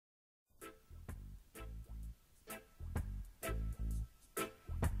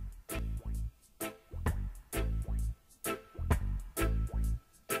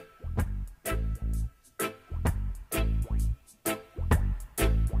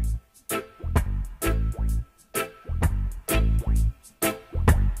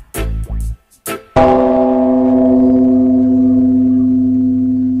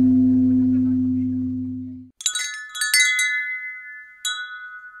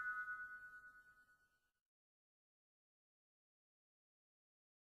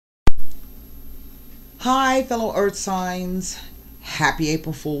Hi, fellow Earth signs. Happy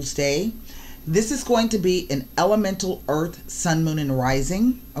April Fool's Day. This is going to be an elemental Earth, Sun, Moon, and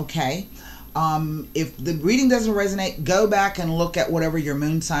Rising. Okay. If the reading doesn't resonate, go back and look at whatever your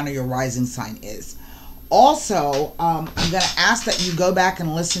moon sign or your rising sign is. Also, I'm going to ask that you go back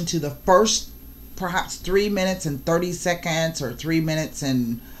and listen to the first perhaps 3 minutes and 30 seconds or 3 minutes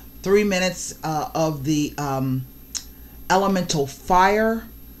and 3 minutes of the elemental fire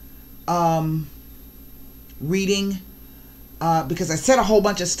reading, because I said a whole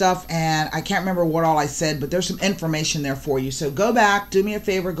bunch of stuff and I can't remember what all I said, but there's some information there for you. So go back, do me a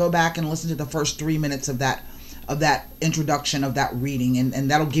favor, go back and listen to the first 3 minutes of that introduction of that reading, and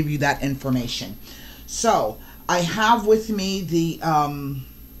that'll give you that information. So I have with me the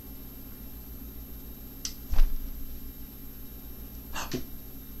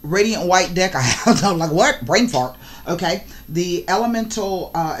Radiant White deck. I'm like, what? Brain fart. Okay. The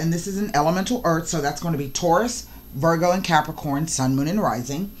elemental, and this is an elemental Earth, so that's going to be Taurus, Virgo, and Capricorn, Sun, Moon, and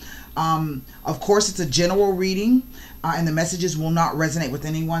Rising. Of course, it's a general reading, and the messages will not resonate with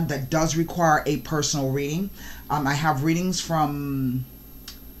anyone. That does require a personal reading. I have readings from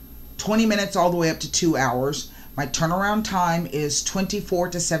 20 minutes all the way up to 2 hours. My turnaround time is 24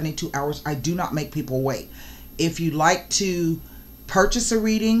 to 72 hours. I do not make people wait. If you'd like to purchase a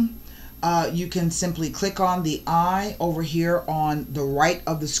reading, you can simply click on the I over here on the right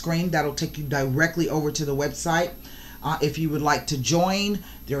of the screen. That'll take you directly over to the website. If you would like to join,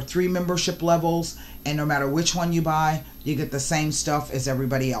 there are 3 membership levels, and no matter which one you buy, you get the same stuff as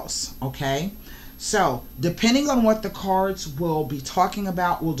everybody else. Okay? So, depending on what the cards will be talking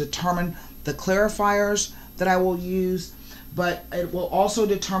about will determine the clarifiers that I will use, but it will also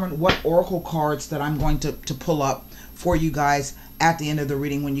determine what oracle cards that I'm going to pull up for you guys at the end of the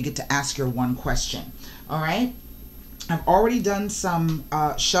reading when you get to ask your one question. All right? I've already done some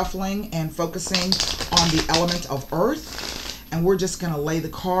shuffling and focusing on the element of Earth, and we're just going to lay the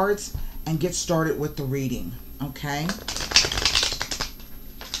cards and get started with the reading. Okay?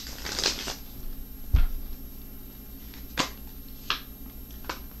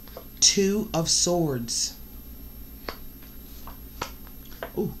 Two of Swords.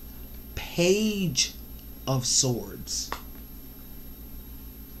 Ooh, Page of Swords.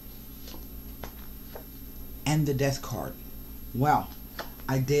 And the Death card. Well,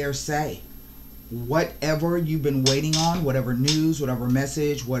 I dare say, whatever you've been waiting on, whatever news, whatever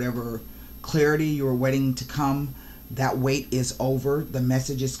message, whatever clarity you were waiting to come, that wait is over. The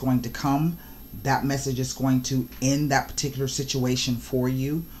message is going to come. That message is going to end that particular situation for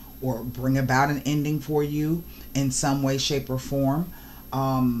you, or bring about an ending for you in some way, shape, or form.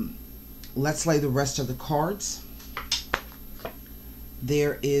 Let's lay the rest of the cards.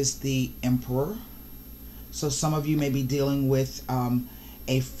 There is the Emperor. So some of you may be dealing with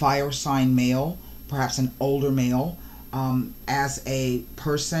a fire sign male, perhaps an older male. As a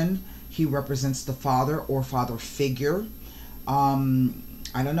person, he represents the father or father figure.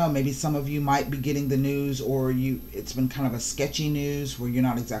 I don't know, maybe some of you might be getting the news, or it's been kind of a sketchy news where you're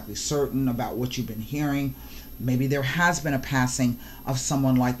not exactly certain about what you've been hearing. Maybe there has been a passing of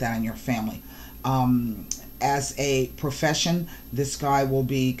someone like that in your family. As a profession, this guy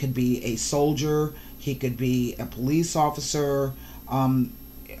could be a soldier, he could be a police officer.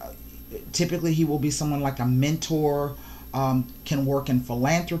 Typically he will be someone like a mentor, can work in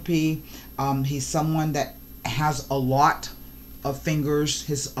philanthropy. He's someone that has a lot of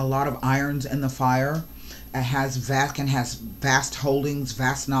fingers, a lot of irons in the fire, can has vast holdings,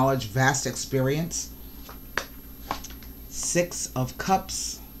 vast knowledge, vast experience. 6 of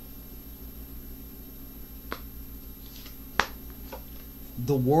Cups.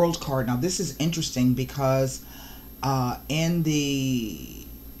 The World card. Now this is interesting because in the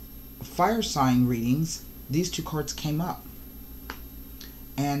fire sign readings, these 2 cards came up.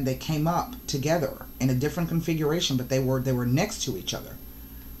 And they came up together in a different configuration, but they were next to each other.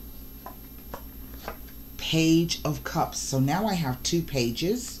 Page of Cups. So now I have 2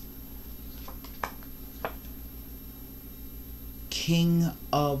 pages. King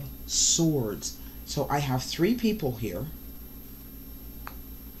of Swords. So I have 3 people here.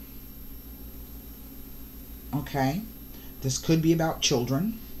 Okay. This could be about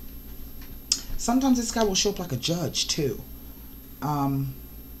children. Sometimes this guy will show up like a judge too.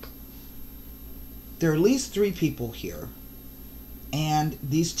 There are at least 3 people here. And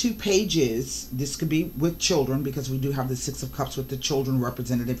these 2 pages, this could be with children, because we do have the 6 of Cups with the children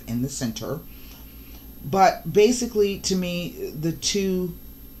representative in the center. But basically, to me, the 2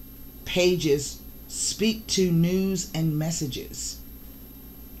 pages speak to news and messages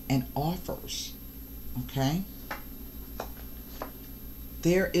and offers. Okay?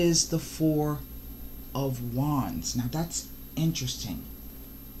 There is the 4 of Wands. Now that's interesting.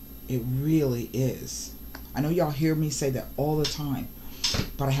 It really is. I know y'all hear me say that all the time,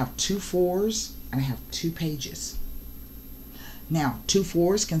 but I have 2 4s and I have 2 pages. Now, 2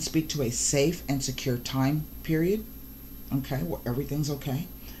 4s can speak to a safe and secure time period. Okay, where everything's okay.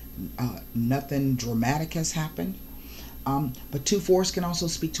 Nothing dramatic has happened. But 2 4s can also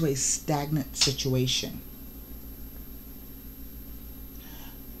speak to a stagnant situation.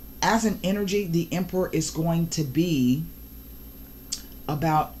 As an energy, the Emperor is going to be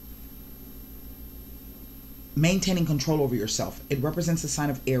about maintaining control over yourself. It represents the sign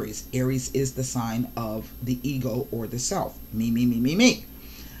of Aries. Aries is the sign of the ego or the self. Me, me, me, me, me.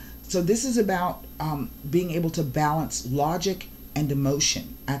 So this is about being able to balance logic and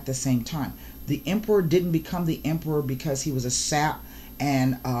emotion at the same time. The Emperor didn't become the Emperor because he was a sap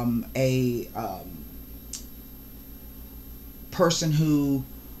and a person who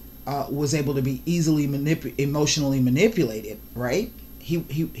was able to be easily emotionally manipulated, right?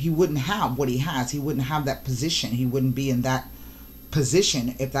 He wouldn't have what he has. He wouldn't have that position. He wouldn't be in that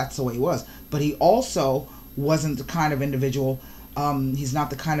position if that's the way he was. But he also wasn't the kind of individual, he's not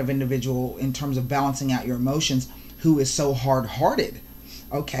the kind of individual in terms of balancing out your emotions who is so hard-hearted,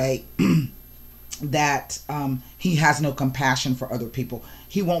 okay, that he has no compassion for other people.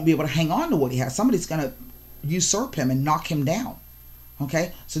 He won't be able to hang on to what he has. Somebody's going to usurp him and knock him down,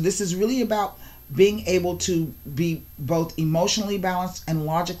 okay? So this is really about being able to be both emotionally balanced and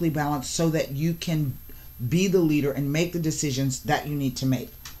logically balanced so that you can be the leader and make the decisions that you need to make.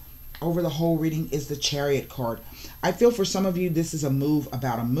 Over the whole reading is the Chariot card. I feel for some of you this is a move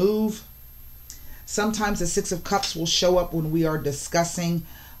about a move. Sometimes the 6 of Cups will show up when we are discussing,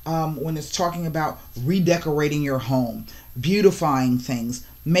 when it's talking about redecorating your home, beautifying things,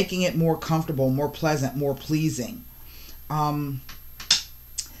 making it more comfortable, more pleasant, more pleasing.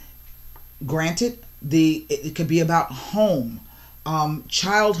 Granted, it could be about home,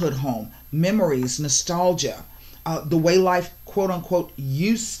 childhood home, memories, nostalgia, the way life, quote unquote,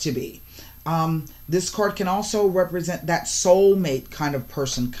 used to be. This card can also represent that soulmate kind of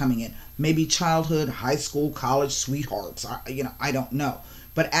person coming in. Maybe childhood, high school, college sweethearts. I don't know.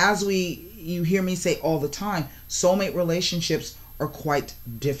 But as you hear me say all the time, soulmate relationships are quite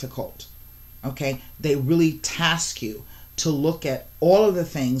difficult. Okay? They really task you to look at all of the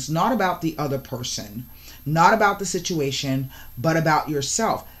things, not about the other person, not about the situation, but about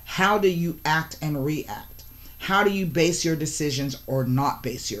yourself. How do you act and react? How do you base your decisions or not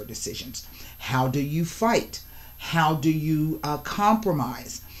base your decisions? How do you fight? How do you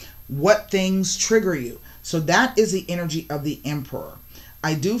compromise? What things trigger you? So that is the energy of the Emperor.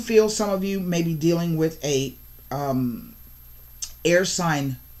 I do feel some of you may be dealing with a air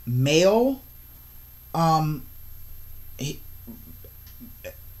sign male. He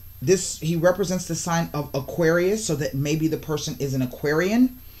represents the sign of Aquarius, so that maybe the person is an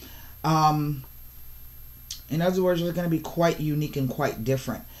Aquarian. In other words, they're going to be quite unique and quite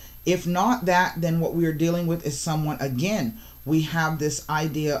different. If not that, then what we are dealing with is someone, again, we have this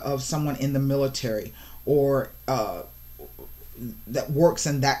idea of someone in the military or that works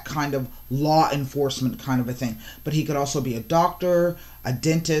in that kind of law enforcement kind of a thing. But he could also be a doctor, a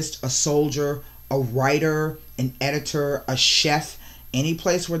dentist, a soldier, a writer, an editor, a chef, any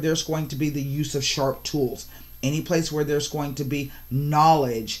place where there's going to be the use of sharp tools, any place where there's going to be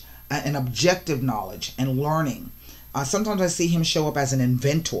knowledge, an objective knowledge and learning. Sometimes I see him show up as an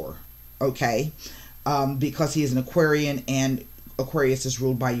inventor, okay, because he is an Aquarian and Aquarius is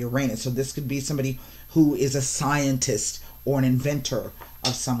ruled by Uranus. So this could be somebody who is a scientist or an inventor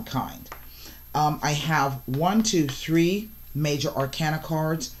of some kind. I have 1, 2, 3 major arcana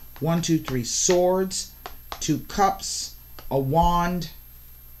cards, 1, 2, 3 swords, 2 cups, a wand,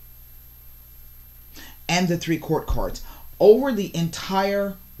 and the 3 court cards. Over the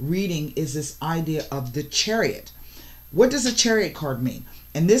entire reading is this idea of the Chariot. What does a Chariot card mean?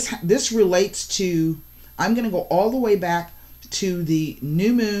 And this relates to, I'm going to go all the way back to the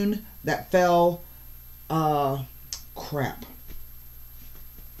new moon that fell, crap.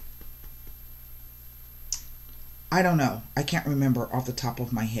 I don't know. I can't remember off the top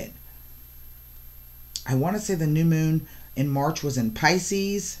of my head. I want to say the new moon in March was in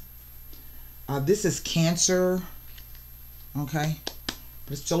Pisces. This is Cancer. Okay.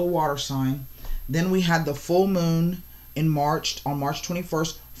 But it's still a water sign. Then we had the full moon in March, on March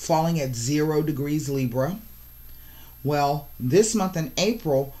 21st, falling at 0 degrees Libra. Well, this month in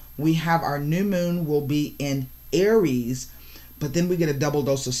April, we have our new moon will be in Aries, but then we get a double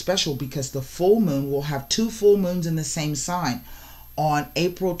dose of special because the full moon will have 2 full moons in the same sign. On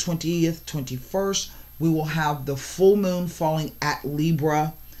April 20th, 21st, we will have the full moon falling at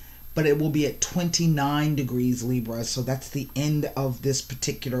Libra, but it will be at 29 degrees Libra. So that's the end of this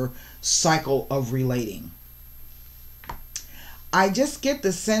particular cycle of relating. I just get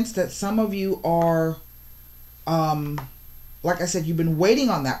the sense that some of you are, like I said, you've been waiting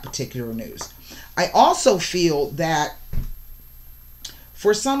on that particular news. I also feel that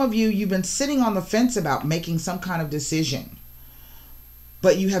for some of you, you've been sitting on the fence about making some kind of decision,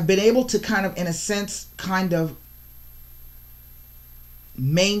 but you have been able to kind of, in a sense, kind of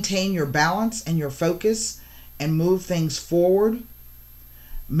maintain your balance and your focus and move things forward.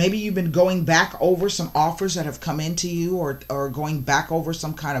 Maybe you've been going back over some offers that have come into you, or going back over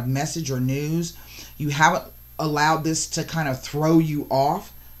some kind of message or news. You haven't allowed this to kind of throw you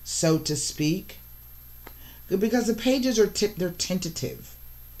off, so to speak. Because the pages are they're tentative.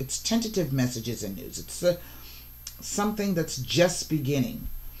 It's tentative messages and news. It's something that's just beginning.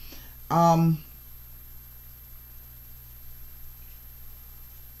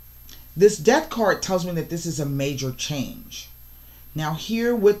 This death card tells me that this is a major change. Now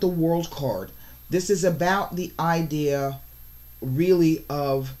here with the World card, this is about the idea really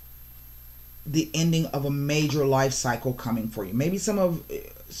of the ending of a major life cycle coming for you. Maybe some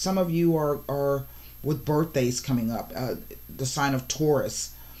of you are with birthdays coming up, the sign of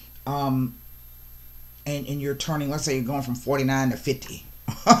Taurus, and you're turning, let's say you're going from 49 to 50.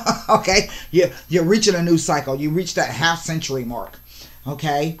 Okay, you're reaching a new cycle. You reach that half century mark.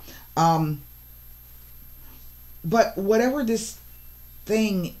 Okay, but whatever this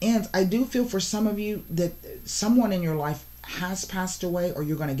thing ends, I do feel for some of you that someone in your life has passed away, or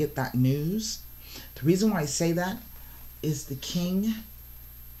you're going to get that news. The reason why I say that is the king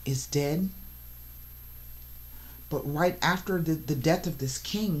is dead, but right after the death of this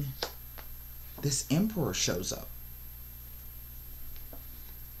king, this emperor shows up.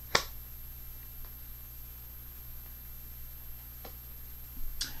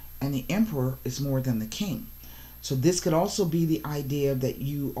 And the emperor is more than the king. So this could also be the idea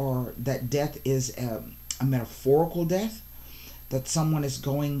that death is a metaphorical death, that someone is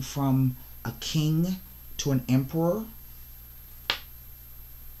going from a king to an emperor.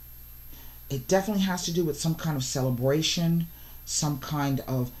 It definitely has to do with some kind of celebration, some kind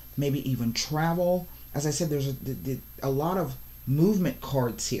of maybe even travel. As I said, there's a lot of movement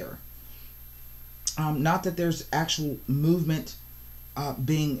cards here. Not that there's actual movement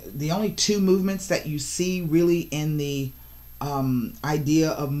being the only two movements that you see really in the idea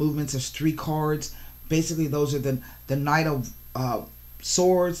of movements of 3 cards. Basically, those are the Knight of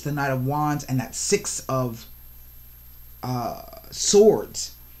Swords, the Knight of Wands, and that 6 of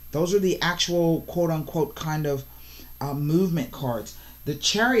Swords. Those are the actual quote-unquote kind of movement cards. The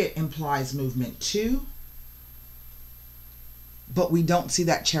Chariot implies movement too, but we don't see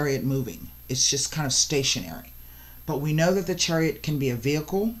that Chariot moving. It's just kind of stationary. But we know that the Chariot can be a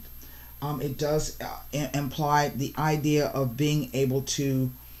vehicle. It does imply the idea of being able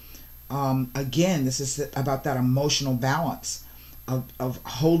to, again, this is about that emotional balance of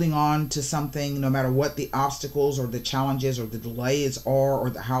holding on to something no matter what the obstacles or the challenges or the delays are, or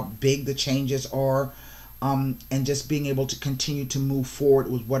how big the changes are, and just being able to continue to move forward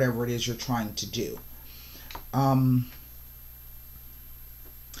with whatever it is you're trying to do.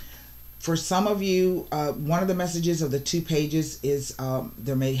 For some of you, one of the messages of the 2 pages is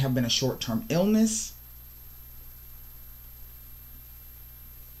there may have been a short-term illness.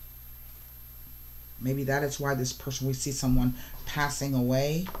 Maybe that is why this person, we see someone passing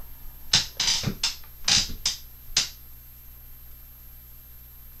away.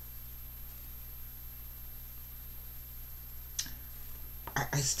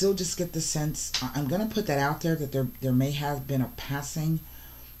 I still just get the sense, I'm going to put that out there, that there may have been a passing.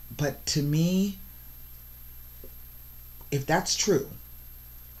 But to me, if that's true,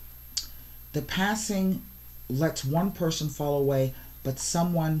 the passing lets one person fall away, but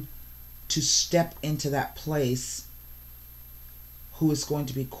someone to step into that place who is going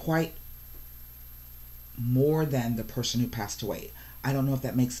to be quite more than the person who passed away. I don't know if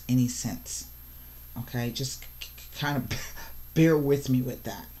that makes any sense. Okay, just kind of bear with me with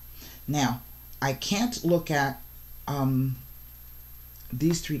that. Now, I can't look at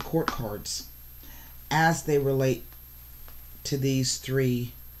these 3 court cards as they relate to these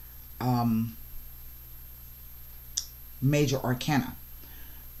 3 major arcana.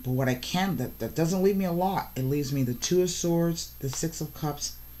 But what I can, that doesn't leave me a lot. It leaves me the 2 of Swords, the 6 of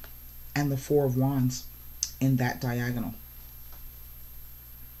Cups, and the 4 of Wands in that diagonal.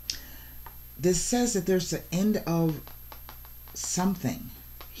 This says that there's the end of something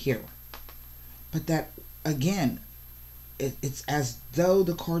here. But that, again, it's as though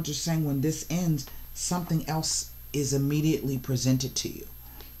the cards are saying when this ends, something else is immediately presented to you.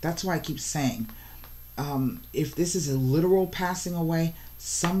 That's why I keep saying, if this is a literal passing away,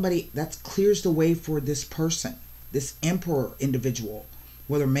 somebody that clears the way for this person, this emperor individual,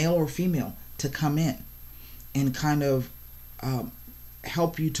 whether male or female, to come in and kind of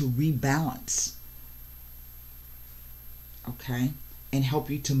help you to rebalance, okay, and help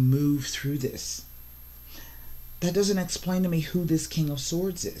you to move through this. That doesn't explain to me who this King of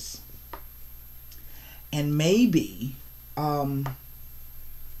Swords is. And maybe, I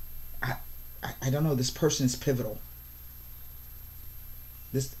don't know, this person is pivotal.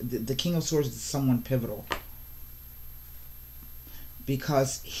 The King of Swords is someone pivotal.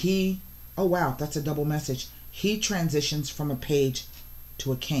 Because he, oh wow, that's a double message. He transitions from a page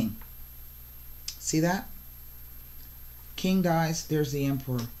to a king. See that? King dies, there's the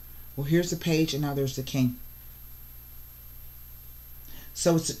emperor. Well, here's the page, and now there's the king.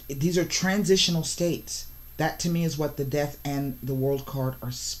 So these are transitional states. That to me is what the death and the world card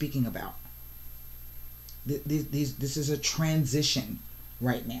are speaking about. This is a transition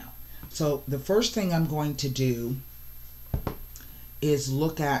right now. So the first thing I'm going to do is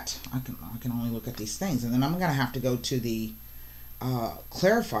look at, I can only look at these things, and then I'm going to have to go to the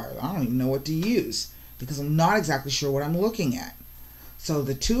clarifier. I don't even know what to use because I'm not exactly sure what I'm looking at. So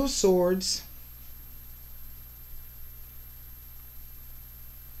the Two of Swords,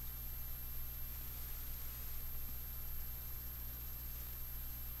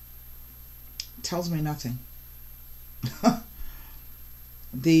 tells me nothing.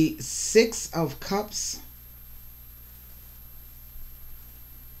 The Six of Cups,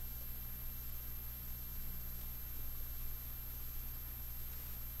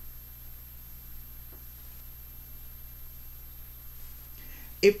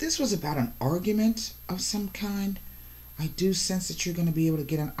 if this was about an argument of some kind, I do sense that you're going to be able to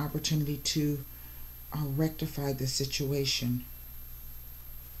get an opportunity to rectify the situation.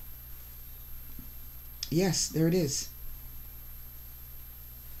 Yes, there it is.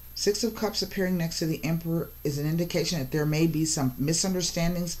 Six of Cups appearing next to the Emperor is an indication that there may be some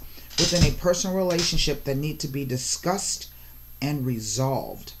misunderstandings within a personal relationship that need to be discussed and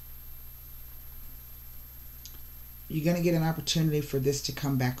resolved. You're going to get an opportunity for this to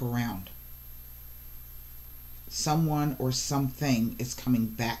come back around. Someone or something is coming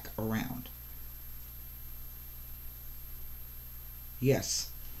back around. Yes.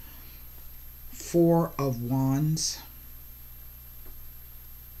 Four of Wands.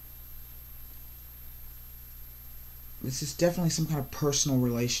 This is definitely some kind of personal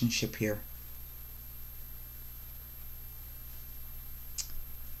relationship here.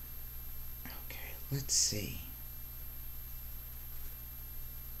 Okay, let's see.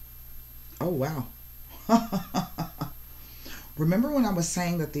 Oh, wow. Remember when I was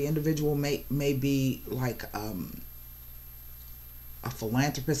saying that the individual may be like a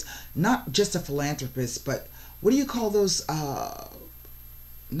philanthropist? Not just a philanthropist, but what do you call those?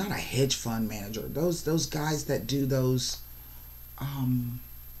 Not a hedge fund manager. Those guys that do those. What do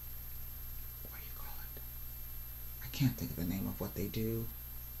you call it? I can't think of the name of what they do.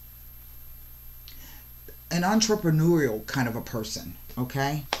 An entrepreneurial kind of a person.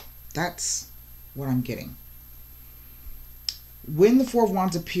 Okay, that's what I'm getting. When the Four of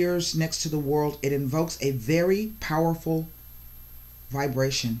Wands appears next to the world, it invokes a very powerful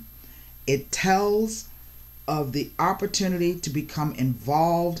vibration. It tells of the opportunity to become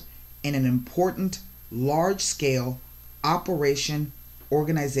involved in an important large-scale operation,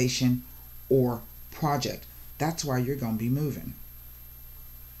 organization, or project. That's why you're going to be moving.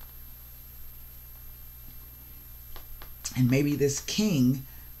 And maybe this king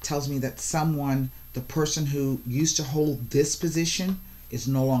tells me that someone, the person who used to hold this position, is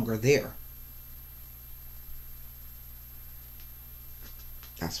no longer there.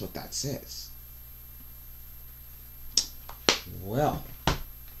 That's what that says. Well,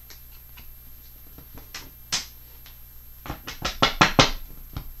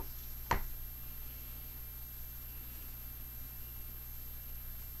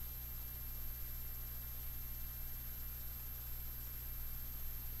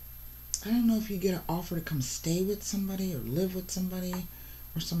 I don't know if you get an offer to come stay with somebody or live with somebody,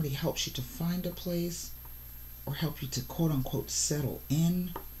 or somebody helps you to find a place or help you to quote unquote settle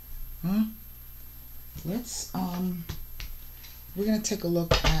in. Huh? Let's we're going to take a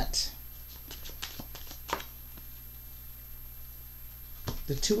look at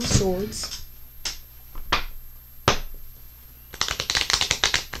the Two of Swords.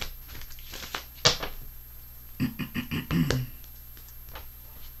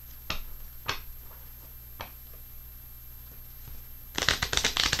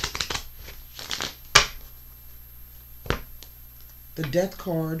 the Death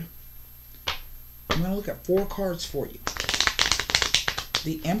card. I'm going to look at 4 cards for you.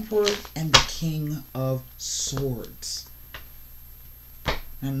 The Emperor and the King of Swords.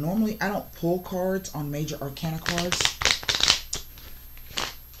 Now, normally I don't pull cards on major arcana cards.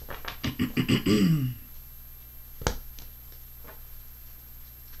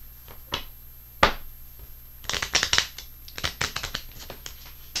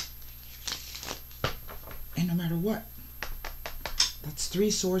 And no matter what, that's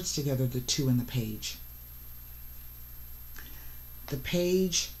 3 swords together, the 2 and the Page. The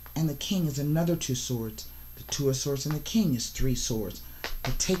Page and the King is another 2 swords. The 2 of Swords and the King is 3 swords.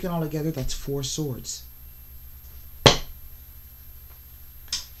 But taken all together, that's 4 swords.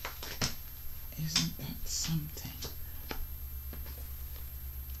 Isn't that something?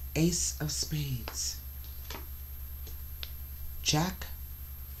 Ace of Spades. Jack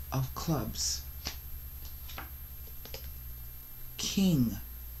of Clubs. King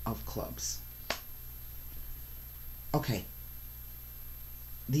of Clubs. Okay.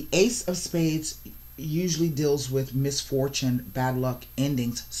 The Ace of Spades usually deals with misfortune, bad luck,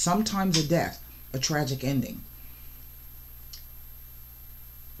 endings, sometimes a death, a tragic ending.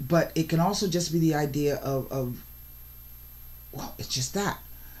 But it can also just be the idea of well, it's just that.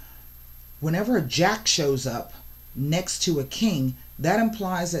 Whenever a Jack shows up next to a King, that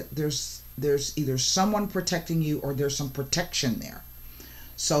implies that there's either someone protecting you or there's some protection there.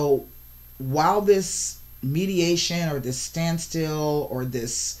 So while this mediation or this standstill or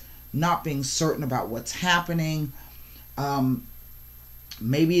this not being certain about what's happening,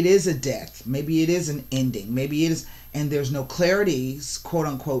 maybe it is a death, maybe it is an ending, maybe it is, and there's no clarity, quote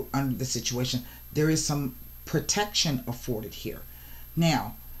unquote, under the situation, there is some protection afforded here.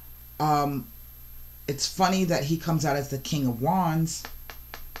 Now, it's funny that he comes out as the King of Wands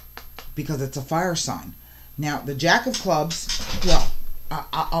because it's a fire sign. Now, the Jack of Clubs, well,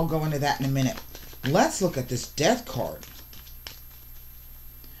 I'll go into that in a minute. Let's look at this Death card.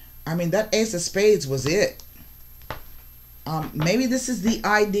 I mean, that Ace of Spades was it. Maybe this is the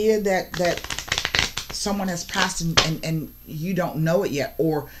idea that someone has passed and you don't know it yet,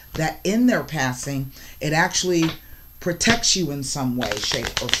 or that in their passing, it actually protects you in some way,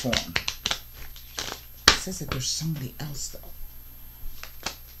 shape, or form. It says that there's somebody else, though.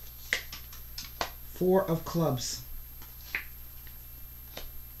 4 of Clubs.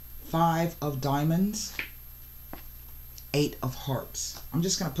 5 of Diamonds. 8 of Hearts. I'm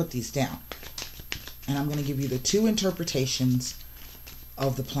just going to put these down. And I'm going to give you the 2 interpretations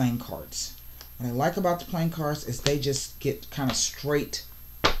of the playing cards. What I like about the playing cards is they just get kind of straight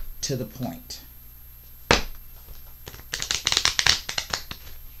to the point.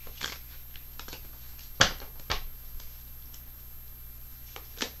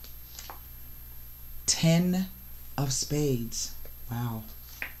 Ten of Spades. Wow.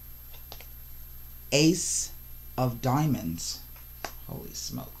 Ace of Diamonds. Holy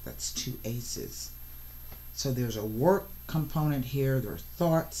smoke, that's 2 aces. So there's a work component here, there's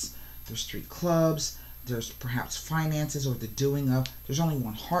thoughts, there's 3 clubs, there's perhaps finances or the doing of. There's only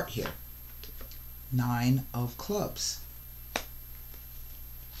 1 heart here. 9 of Clubs.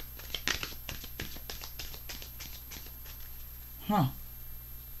 Huh.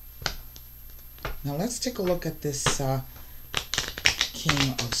 Now let's take a look at this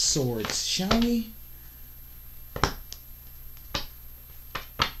King of Swords, shall we?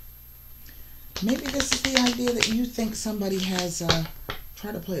 Maybe this is the idea that you think somebody has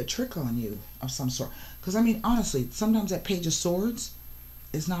tried to play a trick on you of some sort. Because, I mean, honestly, sometimes that Page of Swords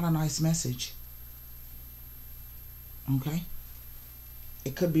is not a nice message. Okay?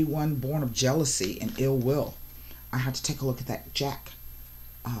 It could be one born of jealousy and ill will. I had to take a look at that Jack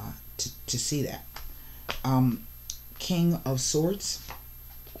to see that. King of Swords.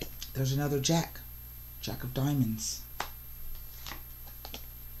 There's another Jack. Jack of Diamonds.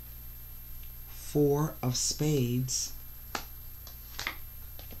 4 of Spades.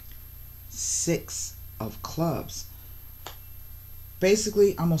 6 of Clubs.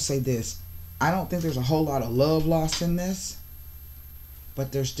 Basically, I'm going to say this. I don't think there's a whole lot of love lost in this.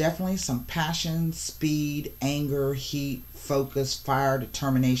 But there's definitely some passion, speed, anger, heat, focus, fire,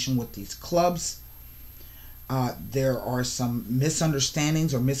 determination with these clubs. There are some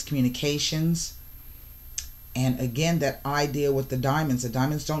misunderstandings or miscommunications. And again, that idea with the diamonds. The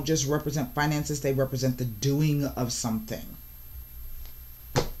diamonds don't just represent finances. They represent the doing of something.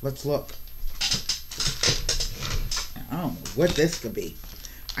 Let's look. I don't know what this could be.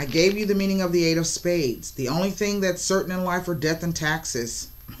 I gave you the meaning of the 8 of Spades. The only thing that's certain in life are death and taxes.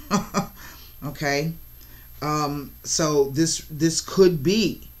 Okay? So this could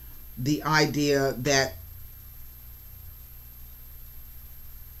be the idea that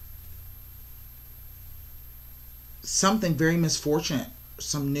something very misfortunate,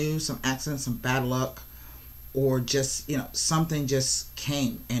 some news, some accident, some bad luck, or just, you know, something just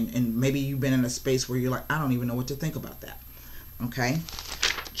came, and maybe you've been in a space where you're like, I don't even know what to think about that. Okay.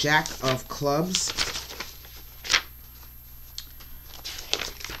 Jack of Clubs.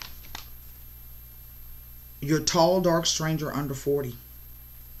 You're a tall, dark stranger under 40.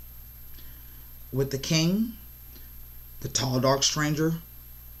 With the King, the tall, dark stranger.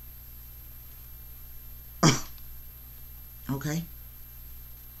 Okay.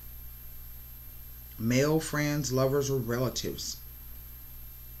 Male friends, lovers, or relatives.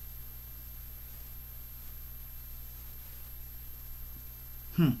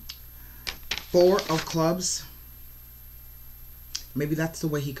 Four of Clubs. Maybe that's the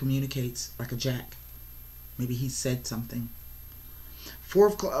way he communicates, like a jack. Maybe he said something. Four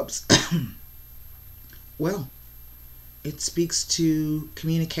of Clubs. Well, it speaks to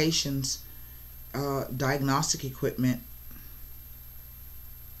communications, diagnostic equipment,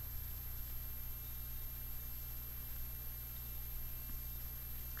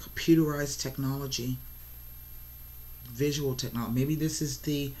 computerized technology, visual technology. Maybe this is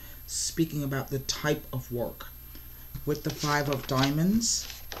the speaking about the type of work. With the Five of Diamonds,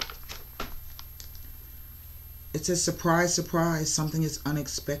 it says surprise, surprise, something is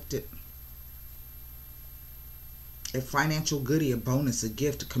unexpected. A financial goodie, a bonus, a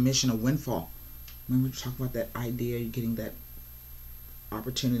gift, a commission, a windfall. Remember we talked about that idea, you're getting that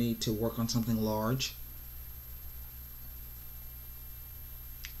opportunity to work on something large.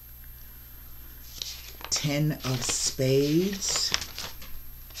 Ten of Spades.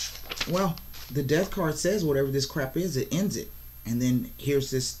 Well, the Death card says whatever this crap is, it ends it. And then here's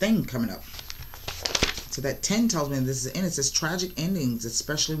this thing coming up. So that 10 tells me this is the end. It says tragic endings,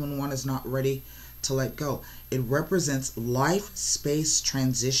 especially when one is not ready to let go. It represents life space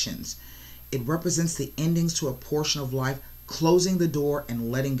transitions. It represents the endings to a portion of life, closing the door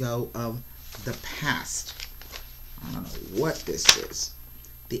and letting go of the past. I don't know what this is.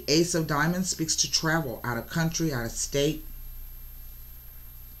 The Ace of Diamonds speaks to travel, out of country, out of state.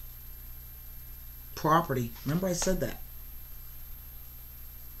 Property. Remember I said that.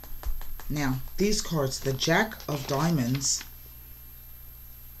 Now, these cards, the Jack of Diamonds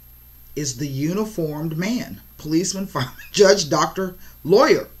is the uniformed man. Policeman, fireman, judge, doctor,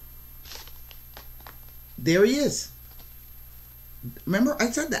 lawyer. There he is. Remember,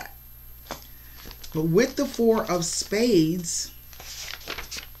 I said that. But with the Four of Spades,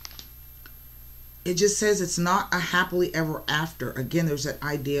 it just says it's not a happily ever after. Again, there's that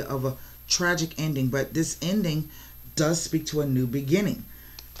idea of a tragic ending, but this ending does speak to a new beginning.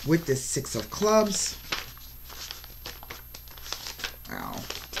 With this Six of Clubs, wow,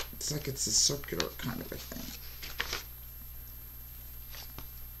 it's like it's a circular kind of a thing.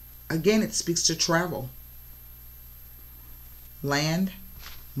 Again, it speaks to travel. Land,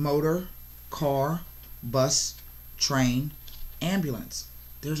 motor, car, bus, train, ambulance.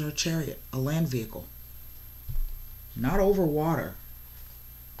 There's our Chariot, a land vehicle. Not over water.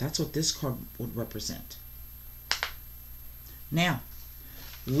 That's what this card would represent. Now,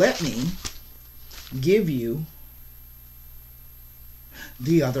 let me give you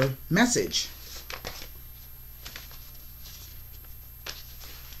the other message.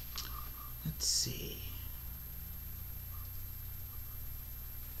 Let's see.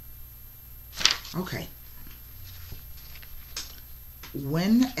 Okay.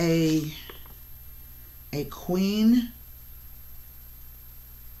 When a queen,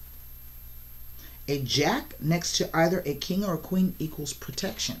 a jack next to either a king or a queen equals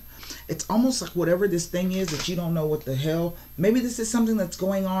protection. It's almost like whatever this thing is that you don't know what the hell. Maybe this is something that's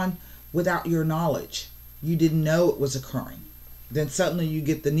going on without your knowledge. You didn't know it was occurring. Then suddenly you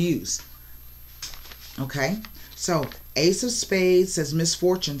get the news. Okay? So, Ace of Spades says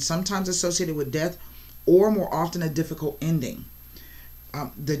misfortune, sometimes associated with death or more often a difficult ending.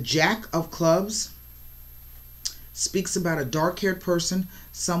 The Jack of Clubs speaks about a dark-haired person,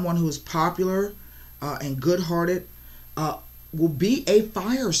 someone who is popular and good-hearted, will be a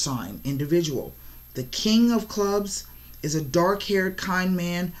fire sign individual. The King of Clubs is a dark-haired, kind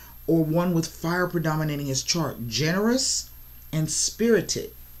man or one with fire predominating his chart. Generous and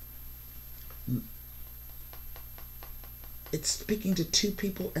spirited. It's speaking to two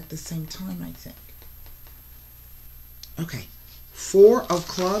people at the same time, I think. Okay. Four of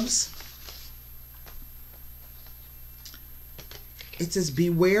Clubs. It says,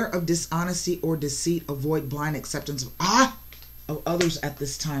 beware of dishonesty or deceit. Avoid blind acceptance of others at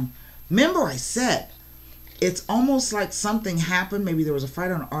this time. Remember I said, it's almost like something happened. Maybe there was a fight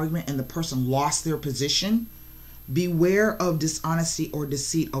or an argument and the person lost their position. Beware of dishonesty or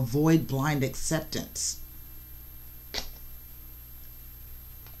deceit. Avoid blind acceptance.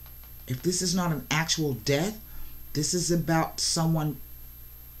 If this is not an actual death, this is about someone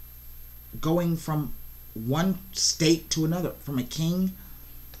going from one state to another, from a king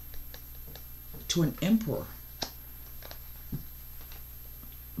to an emperor.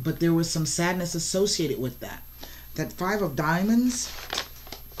 But there was some sadness associated with that. That Five of Diamonds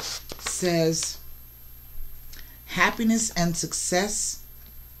says happiness and success,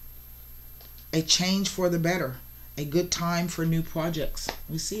 a change for the better, a good time for new projects.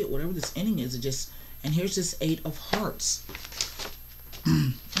 We see it, whatever this ending is, it just, and here's this Eight of Hearts.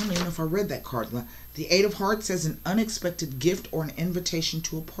 I don't even know if I read that card. The Eight of Hearts says an unexpected gift or an invitation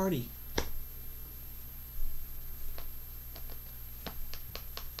to a party.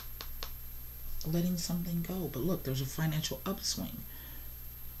 Letting something go. But look, there's a financial upswing.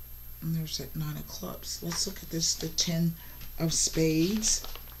 And there's that Nine of Clubs. Let's look at this, the Ten of Spades.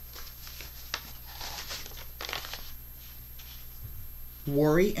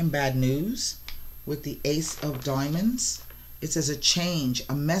 Worry and bad news with the Ace of Diamonds. It says a change,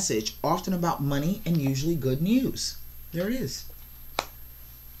 a message, often about money and usually good news. There it is.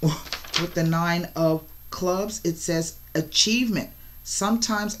 With the Nine of Clubs, it says achievement,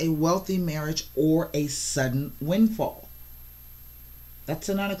 sometimes a wealthy marriage or a sudden windfall. That's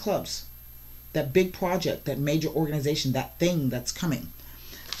the Nine of Clubs. That big project, that major organization, that thing that's coming.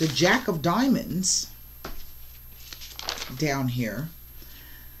 The Jack of Diamonds down here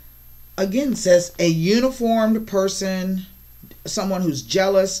again says a uniformed person, someone who's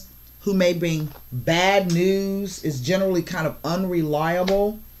jealous, who may bring bad news, is generally kind of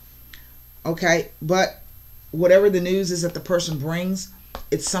unreliable. Okay, but whatever the news is that the person brings,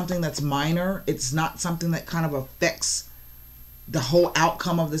 it's something that's minor. It's not something that kind of affects the whole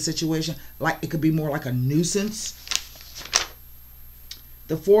outcome of the situation. Like, it could be more like a nuisance.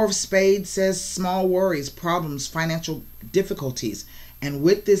 The Four of Spades says small worries, problems, financial difficulties. And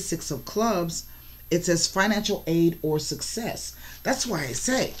with this Six of Clubs, it says financial aid or success. That's why I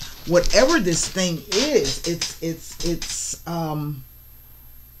say, whatever this thing is,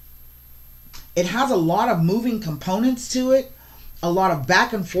 it has a lot of moving components to it, a lot of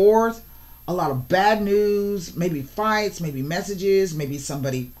back and forth, a lot of bad news, maybe fights, maybe messages, maybe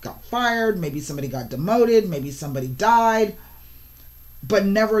somebody got fired, maybe somebody got demoted, maybe somebody died. But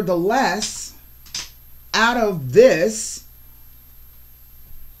nevertheless, out of this,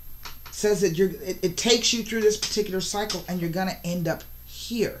 says that it takes you through this particular cycle, and you're going to end up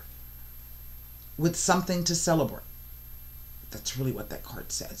here with something to celebrate. That's really what that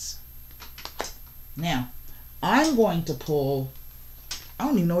card says. Now, I'm going to pull, I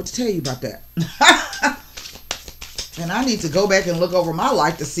don't even know what to tell you about that. And I need to go back and look over my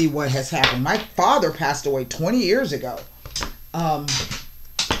life to see what has happened. My father passed away 20 years ago.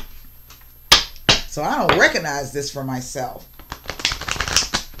 So I don't recognize this for myself.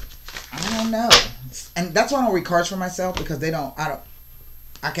 I don't know. And that's why I don't read cards for myself, because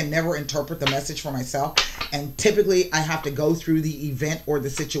I can never interpret the message for myself. And typically I have to go through the event or the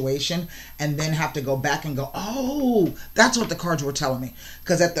situation and then have to go back and go, oh, that's what the cards were telling me.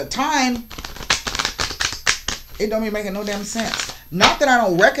 Because at the time, it don't be making no damn sense. Not that I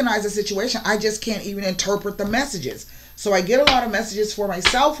don't recognize the situation, I just can't even interpret the messages. So I get a lot of messages for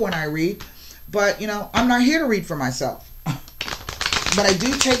myself when I read, but you know, I'm not here to read for myself. But I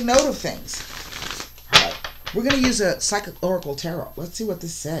do take note of things. All right, we're going to use a Psychic Oracle Tarot. Let's see what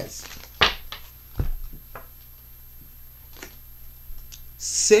this says.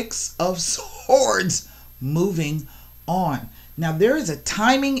 Six of Swords, moving on. Now there is a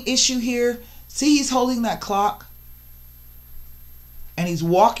timing issue here. See, he's holding that clock and he's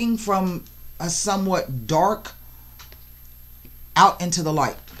walking from a somewhat dark out into the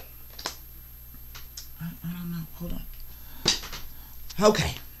light. I don't know. Hold on.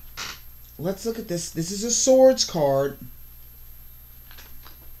 Okay. Let's look at this. This is a Swords card.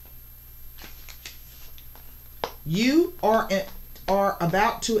 You are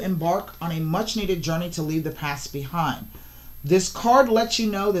about to embark on a much needed journey to leave the past behind. This card lets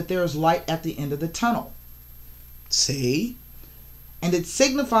you know that there is light at the end of the tunnel. See? And it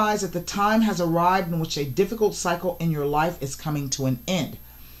signifies that the time has arrived in which a difficult cycle in your life is coming to an end.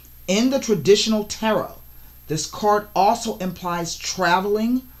 In the traditional tarot, this card also implies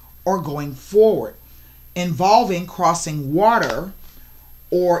traveling or going forward, involving crossing water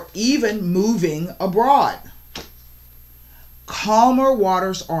or even moving abroad. Calmer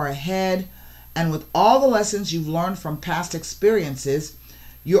waters are ahead, and with all the lessons you've learned from past experiences,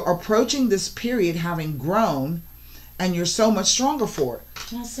 you're approaching this period having grown, and you're so much stronger for it. What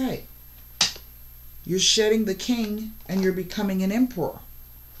can I say? You're shedding the king and you're becoming an emperor.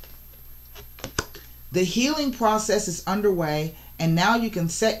 The healing process is underway, And now you can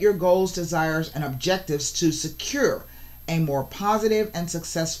set your goals, desires, and objectives to secure a more positive and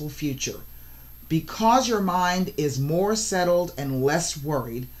successful future. Because your mind is more settled and less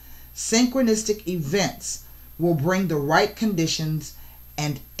worried, synchronistic events will bring the right conditions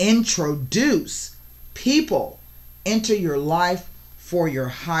and introduce people into your life for your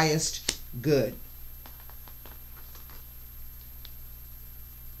highest good.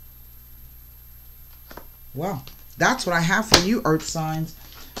 Well, that's what I have for you, Earth signs.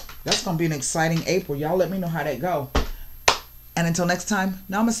 That's going to be an exciting April. Y'all let me know how that go. And until next time,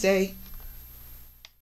 namaste.